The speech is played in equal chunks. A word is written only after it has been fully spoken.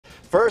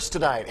First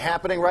tonight,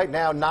 happening right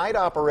now, night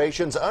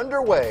operations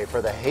underway for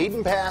the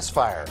Hayden Pass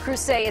fire. Crews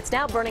say it's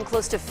now burning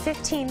close to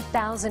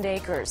 15,000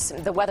 acres.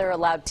 The weather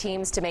allowed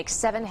teams to make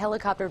 7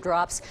 helicopter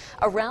drops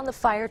around the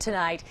fire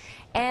tonight.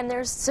 And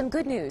there's some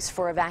good news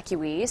for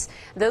evacuees.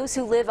 Those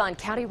who live on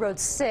County Road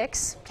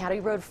 6, County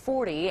Road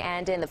 40,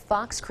 and in the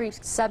Fox Creek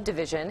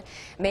subdivision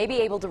may be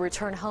able to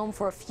return home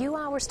for a few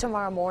hours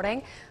tomorrow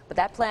morning, but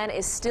that plan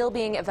is still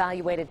being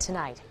evaluated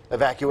tonight.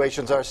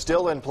 Evacuations are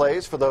still in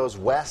place for those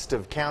west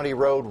of County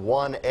Road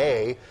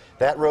 1A.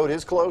 That road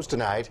is closed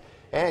tonight.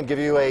 And give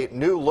you a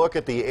new look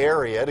at the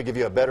area to give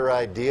you a better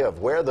idea of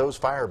where those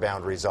fire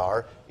boundaries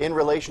are in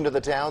relation to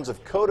the towns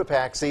of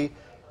Cotopaxi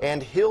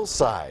and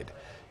Hillside.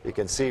 You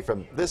can see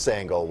from this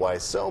angle why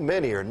so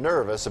many are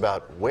nervous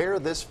about where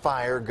this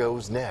fire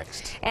goes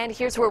next. And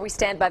here's where we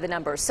stand by the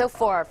numbers. So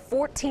far,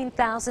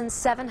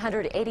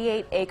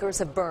 14,788 acres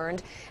have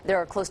burned. There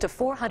are close to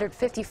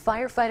 450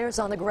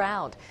 firefighters on the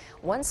ground.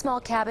 One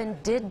small cabin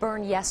did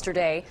burn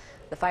yesterday.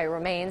 The fire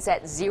remains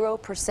at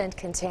 0%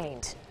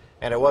 contained.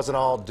 And it wasn't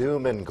all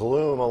doom and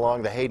gloom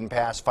along the Hayden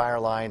Pass fire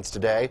lines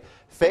today.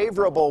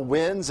 Favorable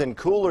winds and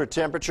cooler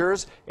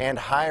temperatures and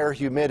higher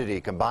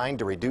humidity combined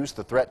to reduce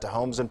the threat to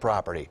homes and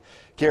property.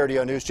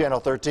 KRDO News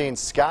Channel 13's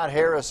Scott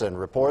Harrison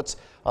reports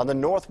on the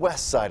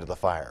northwest side of the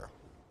fire.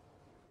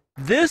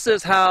 This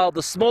is how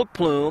the smoke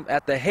plume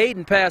at the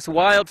Hayden Pass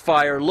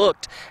wildfire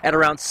looked at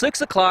around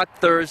 6 o'clock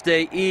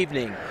Thursday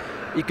evening.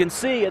 You can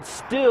see it's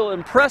still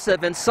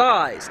impressive in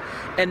size,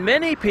 and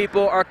many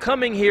people are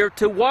coming here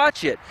to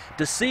watch it,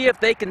 to see if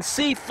they can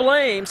see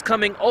flames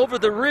coming over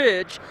the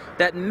ridge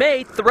that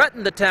may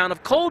threaten the town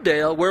of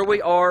Coaldale, where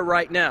we are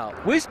right now.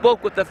 We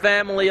spoke with the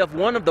family of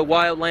one of the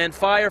wildland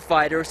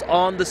firefighters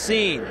on the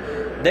scene.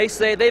 They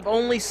say they've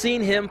only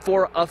seen him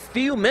for a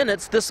few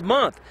minutes this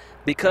month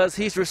because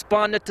he's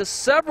responded to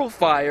several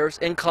fires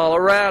in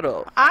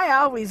Colorado. I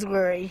always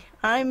worry.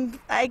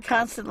 I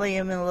constantly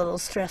am a little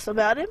stressed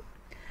about him.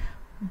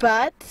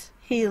 But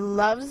he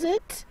loves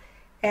it,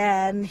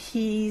 and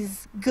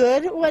he's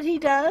good at what he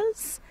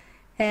does,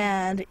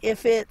 and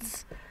if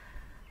it's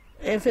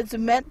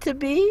meant to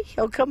be,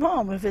 he'll come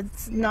home. If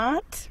it's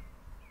not,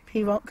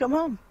 he won't come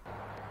home.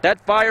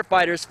 That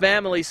firefighter's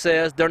family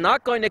says they're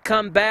not going to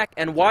come back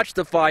and watch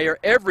the fire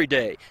every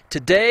day.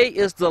 Today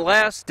is the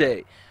last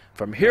day.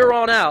 From here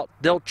on out,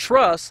 they'll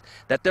trust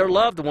that their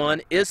loved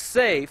one is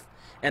safe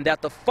and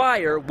that the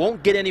fire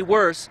won't get any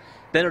worse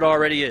than it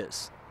already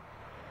is.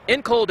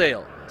 In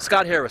Coaldale,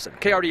 Scott Harrison,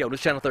 KRDO News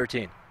Channel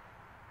 13.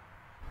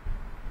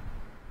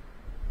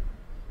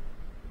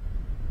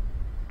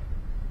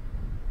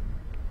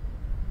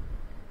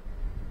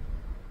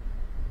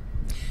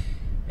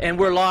 And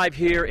we're live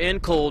here in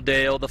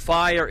Coaldale. The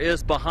fire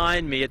is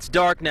behind me. It's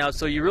dark now,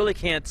 so you really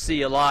can't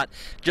see a lot.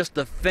 Just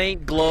the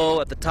faint glow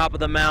at the top of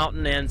the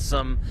mountain and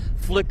some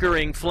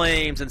flickering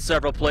flames in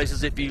several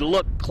places if you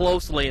look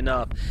closely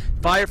enough.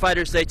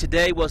 Firefighters say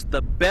today was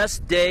the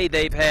best day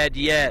they've had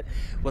yet.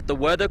 With the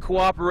weather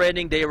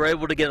cooperating, they were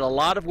able to get a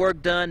lot of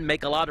work done,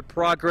 make a lot of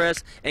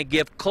progress, and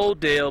give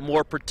Coaldale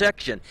more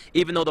protection,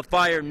 even though the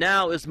fire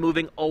now is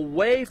moving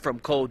away from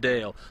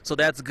Coaldale. So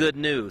that's good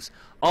news.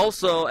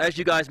 Also, as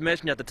you guys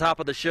mentioned at the top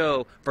of the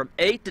show, from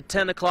 8 to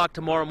 10 o'clock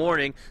tomorrow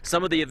morning,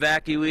 some of the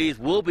evacuees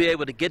will be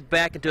able to get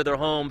back into their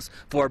homes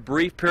for a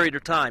brief period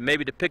of time,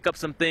 maybe to pick up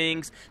some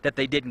things that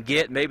they didn't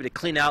get, maybe to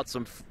clean out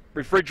some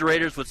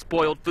refrigerators with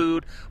spoiled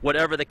food,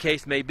 whatever the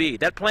case may be.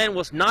 That plan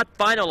was not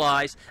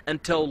finalized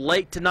until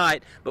late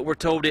tonight, but we're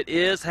told it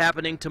is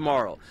happening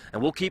tomorrow.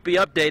 And we'll keep you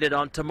updated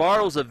on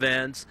tomorrow's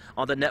events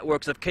on the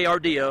networks of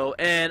KRDO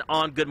and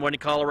on Good Morning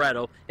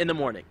Colorado in the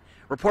morning.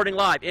 Reporting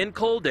live in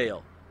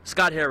Coaldale,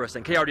 Scott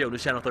Harrison, KRDO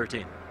News Channel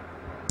 13.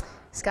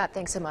 Scott,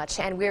 thanks so much.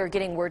 And we are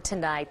getting word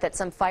tonight that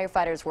some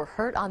firefighters were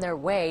hurt on their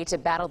way to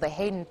battle the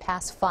Hayden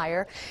Pass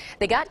fire.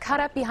 They got caught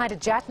up behind a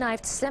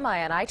jackknifed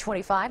semi on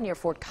I-25 near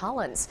Fort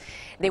Collins.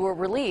 They were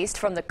released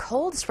from the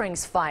Cold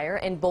Springs fire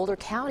in Boulder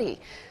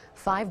County.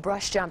 5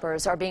 brush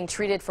jumpers are being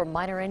treated for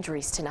minor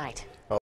injuries tonight.